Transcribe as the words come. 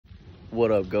What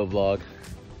up, Go Vlog?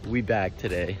 We back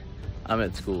today. I'm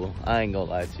at school. I ain't gonna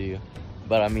lie to you.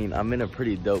 But I mean, I'm in a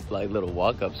pretty dope like little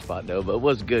walk-up spot though. But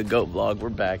what's good, Go Vlog? We're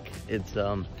back. It's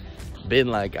been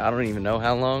like, I don't even know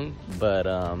how long, but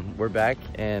we're back.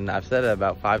 And I've said it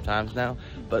about 5 times now.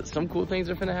 But some cool things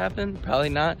are finna happen. Probably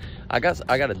not. I got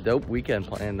a dope weekend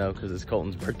planned though, because it's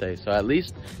Colton's birthday. So at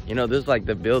least, you know, this is like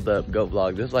the build-up Go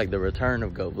Vlog. This is like the return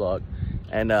of Go Vlog.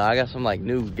 And I got some like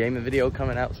new gaming video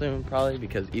coming out soon, probably,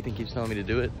 because Ethan keeps telling me to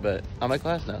do it. But I'm at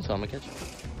class now, so I'm gonna catch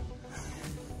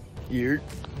you.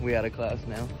 We out of class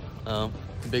now.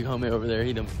 Big homie over there,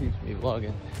 he done peeped me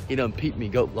vlogging. He done peeped me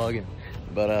goat vlogging.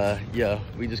 But yeah,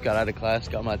 we just got out of class,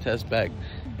 got my test back,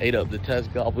 ate up the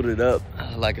test, gobbled it up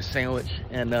like a sandwich.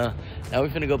 And now we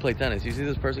finna go play tennis. You see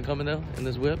this person coming though in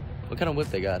this whip? What kind of whip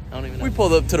they got? I don't even know. We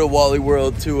pulled up to the Wally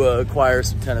World to acquire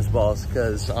some tennis balls,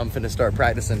 because I'm finna start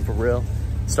practicing for real.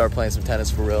 Start playing some tennis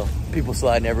for real. People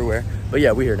sliding everywhere. But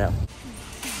yeah, we here now.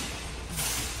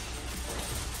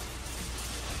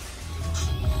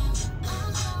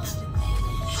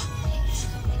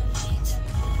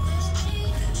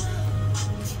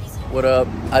 What up?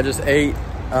 I just ate.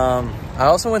 I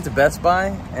also went to Best Buy,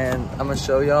 and I'm gonna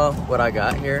show y'all what I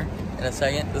got here in a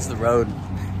second. This is the road.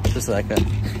 Just like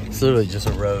it's literally just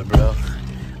a road, bro.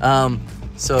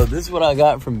 So this is what I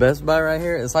got from Best Buy right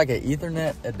here. It's like an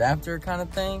Ethernet adapter kind of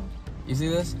thing. You see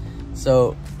this?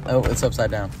 So, oh, it's upside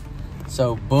down.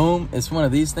 So boom, it's one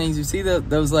of those things. You see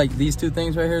those like these 2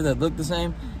 things right here that look the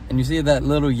same? And you see that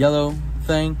little yellow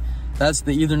thing? That's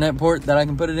the Ethernet port that I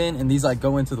can put it in, and these like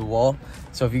go into the wall.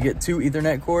 So if you get 2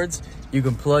 Ethernet cords, you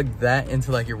can plug that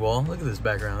into like your wall. Look at this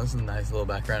background. This is a nice little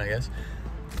background, I guess.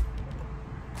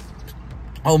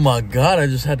 Oh my God, I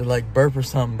just had to like burp or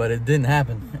something, but it didn't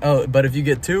happen. Oh, but if you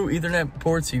get 2 Ethernet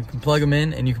ports, you can plug them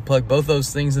in, and you can plug both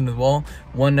those things into the wall,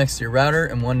 one next to your router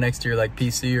and one next to your like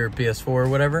PC or PS4 or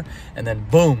whatever. And then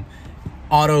boom,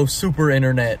 auto super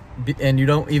internet, and you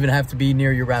don't even have to be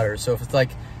near your router. So if it's like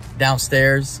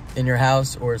downstairs in your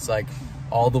house, or it's like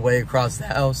all the way across the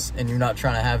house, and you're not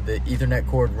trying to have the Ethernet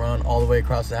cord run all the way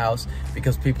across the house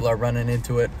because people are running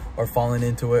into it or falling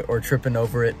into it or tripping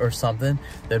over it or something,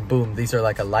 then boom, these are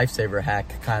like a lifesaver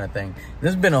hack kind of thing.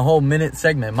 This has been a whole minute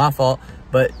segment, my fault.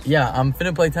 But yeah, I'm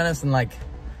finna play tennis in like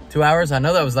 2 hours. I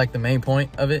know that was like the main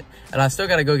point of it, and I still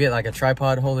gotta go get like a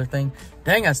tripod holder thing.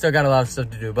 Dang, I still got a lot of stuff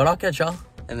to do, but I'll catch y'all.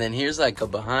 And then here's like a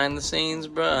behind the scenes,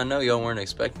 bro. I know y'all weren't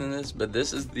expecting this, but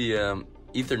this is the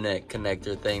Ethernet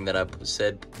connector thing that I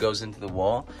said goes into the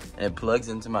wall, and it plugs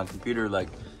into my computer like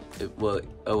it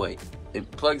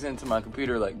plugs into my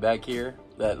computer like back here,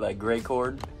 that like gray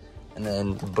cord, and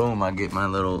then boom, I get my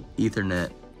little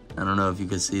Ethernet. I don't know if you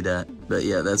can see that, but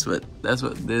yeah, that's what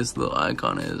this little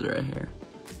icon is right here,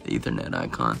 the Ethernet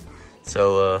icon.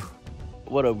 So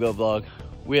what up, Go Vlog?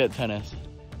 We at tennis.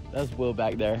 That's Will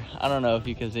back there. I don't know if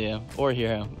you can see him or hear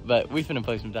him, but we finna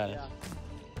play some tennis.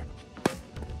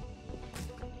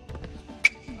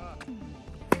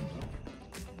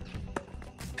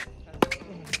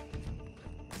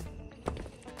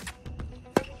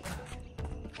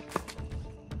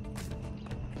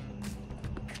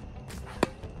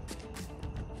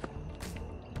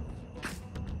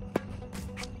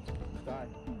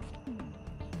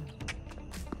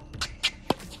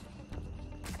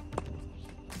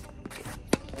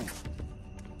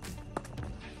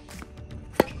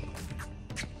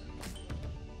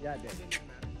 Yeah, I did.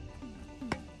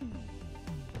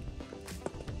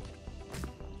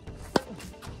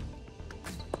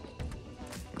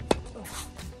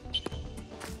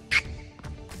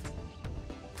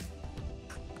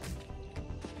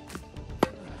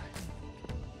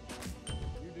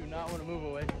 You do not want to move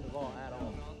away from the ball at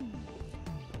all.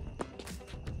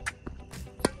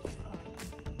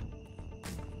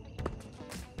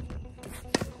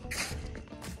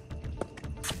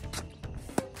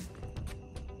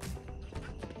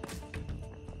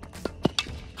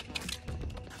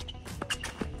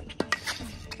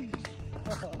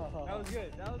 That was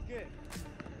good. That was good.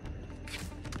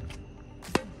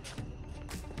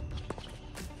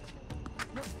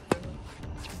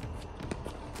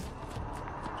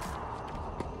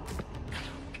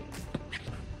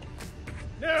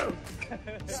 No.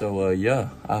 So yeah,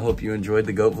 I hope you enjoyed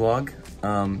the goat vlog.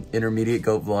 Intermediate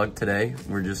goat vlog today.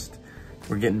 We're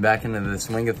getting back into the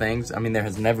swing of things. I mean, there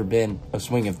has never been a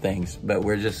swing of things, but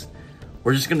we're just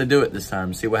gonna do it this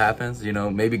time, see what happens. You know,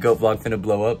 maybe Goat Vlog finna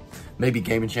blow up, maybe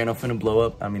Gaming Channel finna blow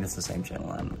up. I mean, it's the same channel.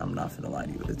 I'm not finna lie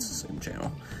to you, it's the same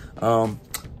channel.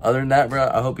 Other than that, bro,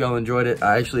 I hope y'all enjoyed it.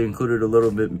 I actually included a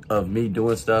little bit of me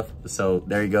doing stuff, so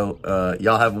there you go.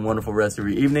 Y'all have a wonderful rest of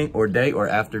your evening or day or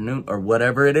afternoon or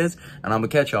whatever it is, and I'm gonna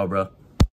catch y'all, bro.